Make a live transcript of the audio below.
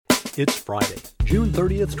It's Friday, June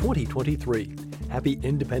 30th, 2023. Happy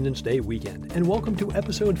Independence Day weekend, and welcome to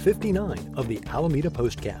episode 59 of the Alameda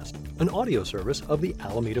Postcast, an audio service of the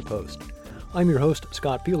Alameda Post. I'm your host,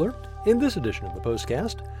 Scott Peeler. In this edition of the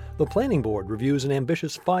Postcast, the Planning Board reviews an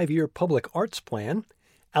ambitious 5-year public arts plan.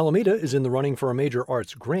 Alameda is in the running for a major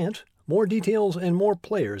arts grant. More details and more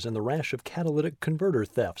players in the rash of catalytic converter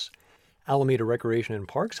thefts. Alameda Recreation and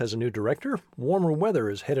Parks has a new director. Warmer weather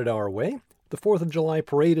is headed our way. The 4th of July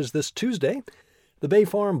parade is this Tuesday. The Bay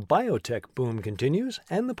Farm biotech boom continues,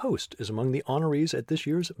 and the Post is among the honorees at this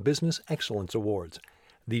year's Business Excellence Awards.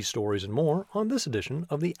 These stories and more on this edition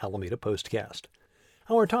of the Alameda Postcast.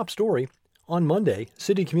 Our top story: on Monday,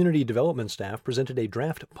 City Community Development staff presented a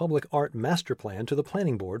draft public art master plan to the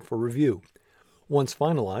Planning Board for review. Once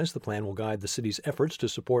finalized, the plan will guide the city's efforts to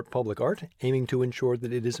support public art, aiming to ensure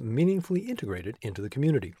that it is meaningfully integrated into the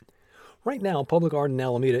community. Right now, public art in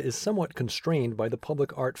Alameda is somewhat constrained by the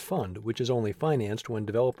Public Art Fund, which is only financed when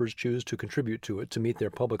developers choose to contribute to it to meet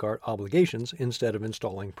their public art obligations instead of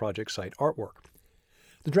installing project site artwork.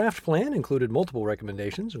 The draft plan included multiple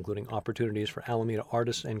recommendations, including opportunities for Alameda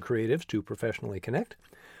artists and creatives to professionally connect,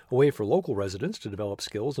 a way for local residents to develop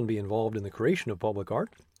skills and be involved in the creation of public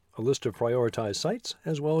art, a list of prioritized sites,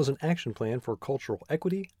 as well as an action plan for cultural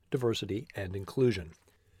equity, diversity, and inclusion.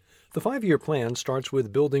 The 5-year plan starts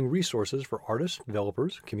with building resources for artists,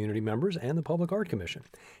 developers, community members, and the Public Art Commission,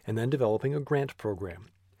 and then developing a grant program.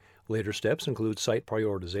 Later steps include site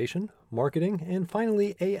prioritization, marketing, and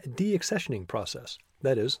finally a deaccessioning process.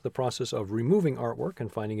 That is, the process of removing artwork and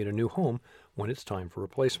finding it a new home when it's time for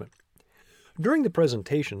replacement. During the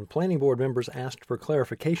presentation, Planning Board members asked for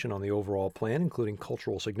clarification on the overall plan, including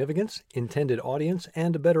cultural significance, intended audience,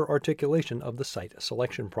 and a better articulation of the site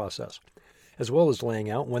selection process, as well as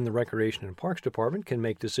laying out when the Recreation and Parks Department can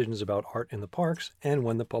make decisions about art in the parks and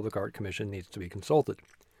when the Public Art Commission needs to be consulted.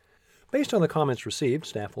 Based on the comments received,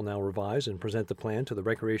 staff will now revise and present the plan to the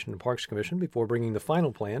Recreation and Parks Commission before bringing the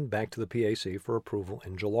final plan back to the PAC for approval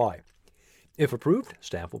in July. If approved,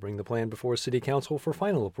 staff will bring the plan before City Council for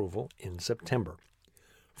final approval in September.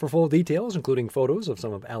 For full details, including photos of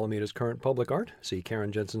some of Alameda's current public art, see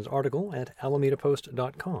Karen Jensen's article at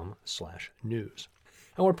alamedapost.com/news.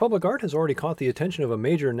 Our public art has already caught the attention of a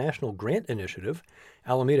major national grant initiative.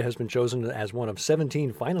 Alameda has been chosen as one of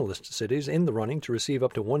 17 finalist cities in the running to receive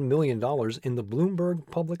up to $1 million in the Bloomberg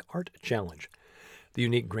Public Art Challenge. The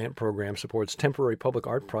unique grant program supports temporary public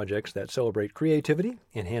art projects that celebrate creativity,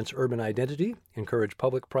 enhance urban identity, encourage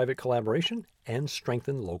public-private collaboration, and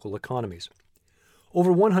strengthen local economies.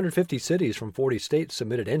 Over 150 cities from 40 states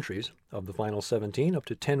submitted entries. Of the final 17, up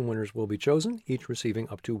to 10 winners will be chosen, each receiving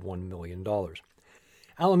up to $1 million.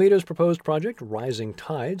 Alameda's proposed project, Rising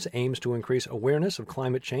Tides, aims to increase awareness of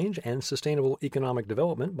climate change and sustainable economic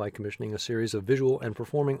development by commissioning a series of visual and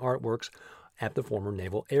performing artworks at the former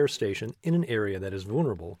Naval Air Station in an area that is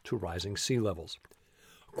vulnerable to rising sea levels.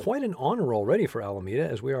 Quite an honor already for Alameda,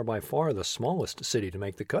 as we are by far the smallest city to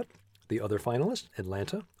make the cut. The other finalists: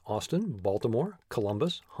 Atlanta, Austin, Baltimore,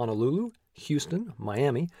 Columbus, Honolulu, Houston,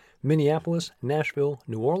 Miami, Minneapolis, Nashville,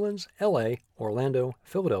 New Orleans, LA, Orlando,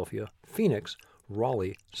 Philadelphia, Phoenix,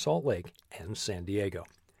 Raleigh, Salt Lake, and San Diego.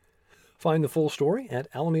 Find the full story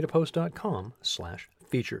at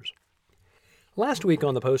alamedapost.com/features. Last week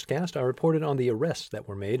on the Postcast, I reported on the arrests that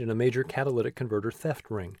were made in a major catalytic converter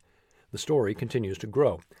theft ring. The story continues to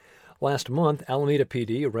grow. Last month, Alameda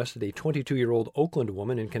PD arrested a 22-year-old Oakland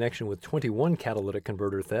woman in connection with 21 catalytic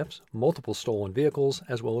converter thefts, multiple stolen vehicles,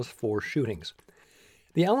 as well as 4 shootings.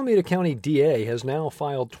 The Alameda County DA has now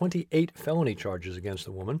filed 28 felony charges against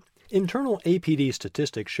the woman. Internal APD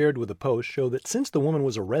statistics shared with the Post show that since the woman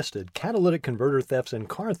was arrested, catalytic converter thefts and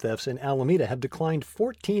car thefts in Alameda have declined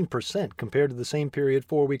 14% compared to the same period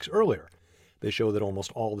 4 weeks earlier. They show that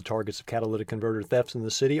almost all the targets of catalytic converter thefts in the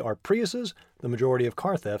city are Priuses. The majority of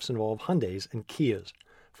car thefts involve Hyundais and Kias.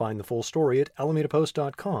 Find the full story at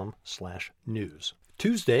alamedapost.com/news.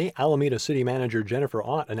 Tuesday, Alameda City Manager Jennifer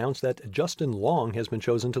Ott announced that Justin Long has been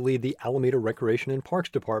chosen to lead the Alameda Recreation and Parks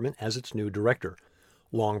Department as its new director.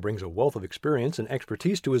 Long brings a wealth of experience and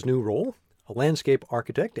expertise to his new role. A landscape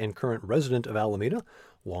architect and current resident of Alameda,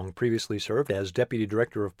 Long previously served as Deputy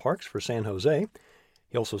Director of Parks for San Jose.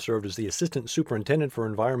 He also served as the Assistant Superintendent for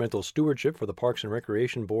Environmental Stewardship for the Parks and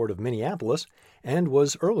Recreation Board of Minneapolis and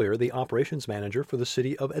was earlier the Operations Manager for the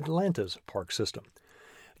City of Atlanta's park system.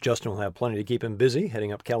 Justin will have plenty to keep him busy,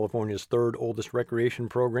 heading up California's third oldest recreation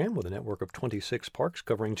program with a network of 26 parks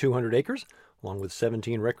covering 200 acres, along with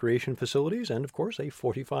 17 recreation facilities and, of course, a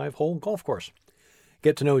 45-hole golf course.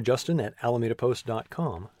 Get to know Justin at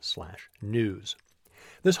alamedapost.com/news.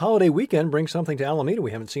 This holiday weekend brings something to Alameda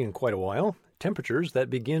we haven't seen in quite a while. temperatures that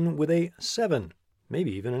begin with a 7,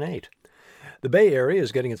 maybe even an 8. The Bay Area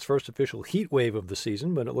is getting its first official heat wave of the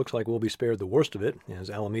season, but it looks like we'll be spared the worst of it, as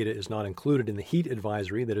Alameda is not included in the heat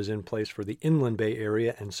advisory that is in place for the Inland Bay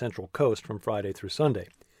Area and Central Coast from Friday through Sunday.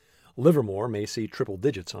 Livermore may see triple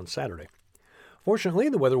digits on Saturday. Fortunately,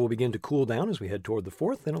 the weather will begin to cool down as we head toward the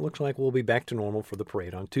 4th, and it looks like we'll be back to normal for the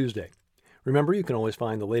parade on Tuesday. Remember, you can always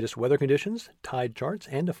find the latest weather conditions, tide charts,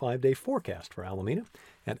 and a 5-day forecast for Alameda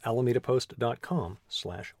at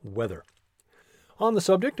alamedapost.com/weather. On the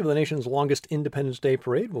subject of the nation's longest Independence Day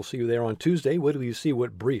parade, we'll see you there on Tuesday. Wait till you see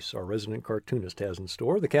what Brees, our resident cartoonist, has in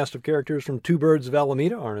store. The cast of characters from Two Birds of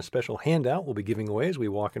Alameda are in a special handout we'll be giving away as we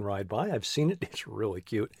walk and ride by. I've seen it. It's really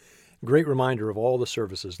cute. Great reminder of all the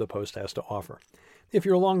services the Post has to offer. If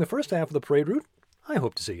you're along the first half of the parade route, I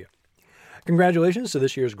hope to see you. Congratulations to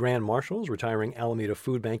this year's Grand Marshals, retiring Alameda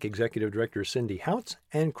Food Bank Executive Director Cindy Houts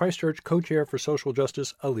and Christchurch Co-Chair for Social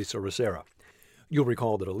Justice Elisa Rosera. You'll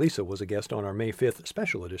recall that Elisa was a guest on our May 5th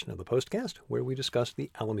special edition of the Postcast, where we discussed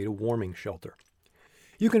the Alameda Warming Shelter.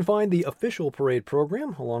 You can find the official parade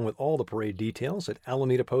program, along with all the parade details, at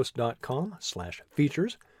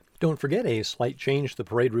alamedapost.com/features. Don't forget a slight change to the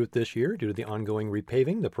parade route this year due to the ongoing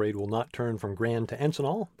repaving. The parade will not turn from Grand to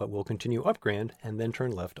Encinal, but will continue up Grand and then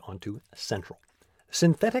turn left onto Central.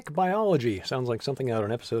 Synthetic biology sounds like something out of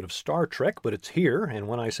an episode of Star Trek, but it's here, and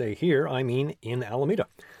when I say here, I mean in Alameda.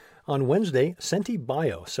 On Wednesday, Senti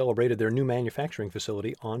Bio celebrated their new manufacturing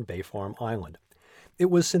facility on Bay Farm Island.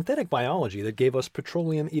 It was synthetic biology that gave us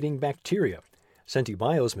petroleum-eating bacteria. Senti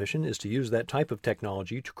Bio's mission is to use that type of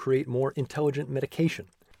technology to create more intelligent medication.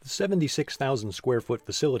 The 76,000 square foot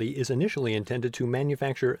facility is initially intended to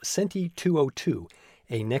manufacture Senti 202,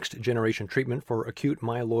 a next-generation treatment for acute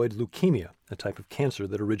myeloid leukemia, a type of cancer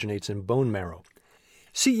that originates in bone marrow.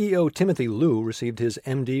 CEO Timothy Liu received his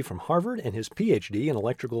MD from Harvard and his PhD in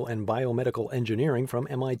electrical and biomedical engineering from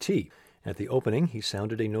MIT. At the opening, he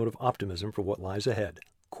sounded a note of optimism for what lies ahead.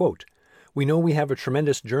 Quote, "We know we have a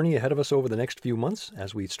tremendous journey ahead of us over the next few months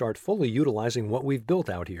as we start fully utilizing what we've built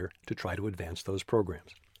out here to try to advance those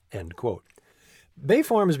programs." End quote. Bay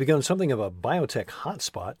Farm has become something of a biotech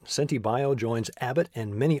hotspot. Senti Bio joins Abbott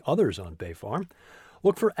and many others on Bay Farm.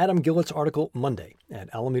 Look for Adam Gillett's article Monday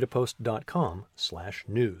at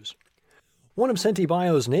alamedapost.com/news. One of Senti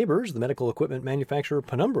Bio's neighbors, the medical equipment manufacturer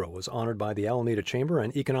Penumbra, was honored by the Alameda Chamber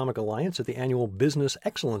and Economic Alliance at the annual Business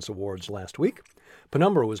Excellence Awards last week.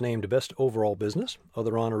 Penumbra was named Best Overall Business.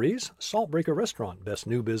 Other honorees, Saltbreaker Restaurant, Best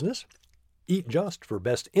New Business, Eat Just for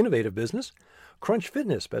Best Innovative Business, Crunch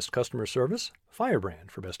Fitness, Best Customer Service,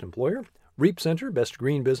 Firebrand for Best Employer, Reap Center, Best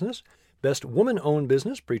Green Business, Best Woman-Owned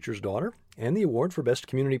Business, Preacher's Daughter, and the award for Best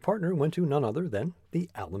Community Partner went to none other than the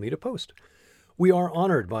Alameda Post. We are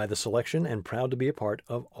honored by the selection and proud to be a part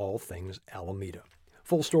of all things Alameda.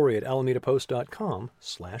 Full story at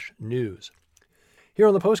alamedapost.com/news. Here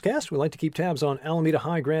on the Postcast, we like to keep tabs on Alameda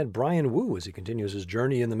High grad Brian Wu as he continues his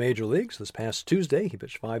journey in the major leagues. This past Tuesday, he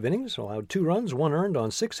pitched 5 innings, allowed 2 runs, 1 earned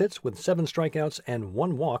on 6 hits with 7 strikeouts and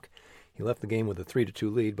 1 walk. He left the game with a 3-2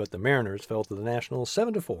 lead, but the Mariners fell to the Nationals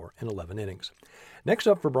 7-4 in 11 innings. Next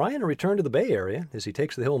up for Brian, a return to the Bay Area as he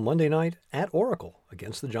takes the hill Monday night at Oracle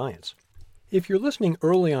against the Giants. If you're listening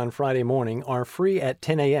early on Friday morning, are free at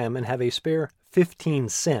 10 a.m., and have a spare 15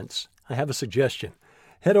 cents, I have a suggestion.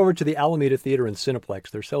 Head over to the Alameda Theater and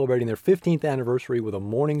Cineplex. They're celebrating their 15th anniversary with a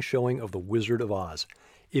morning showing of The Wizard of Oz.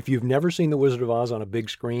 If you've never seen The Wizard of Oz on a big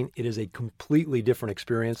screen, it is a completely different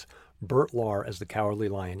experience. Burt Lahr as the Cowardly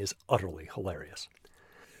Lion is utterly hilarious.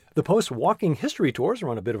 The Post's walking history tours are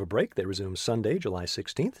on a bit of a break. They resume Sunday, July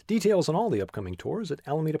 16th. Details on all the upcoming tours at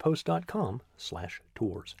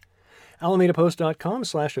alamedapost.com/tours.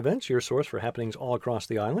 alamedapost.com/events, your source for happenings all across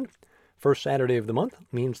the island. First Saturday of the month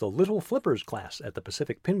means the Little Flippers class at the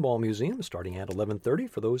Pacific Pinball Museum starting at 11:30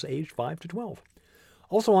 for those aged 5 to 12.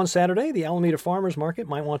 Also on Saturday, the Alameda Farmers Market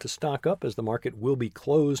might want to stock up as the market will be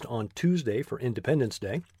closed on Tuesday for Independence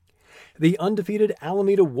Day. The undefeated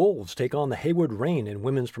Alameda Wolves take on the Haywood Reign in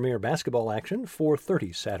women's premier basketball action,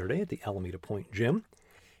 4:30 Saturday at the Alameda Point Gym.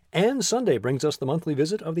 And Sunday brings us the monthly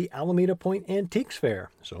visit of the Alameda Point Antiques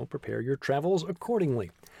Fair, so prepare your travels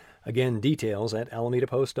accordingly. Again, details at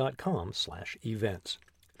alamedapost.com/events.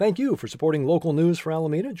 Thank you for supporting local news for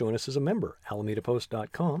Alameda. Join us as a member,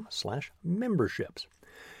 alamedapost.com/memberships.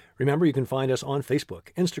 Remember, you can find us on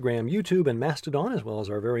Facebook, Instagram, YouTube, and Mastodon, as well as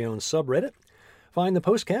our very own subreddit. Find the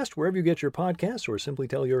Postcast wherever you get your podcasts, or simply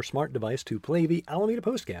tell your smart device to play the Alameda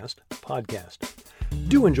Postcast podcast.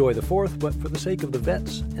 Do enjoy the 4th, but for the sake of the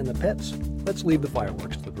vets and the pets, let's leave the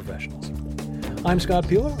fireworks to the professionals. I'm Scott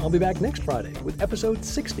Peeler. I'll be back next Friday with episode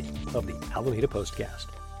 60 of the Alameda Postcast.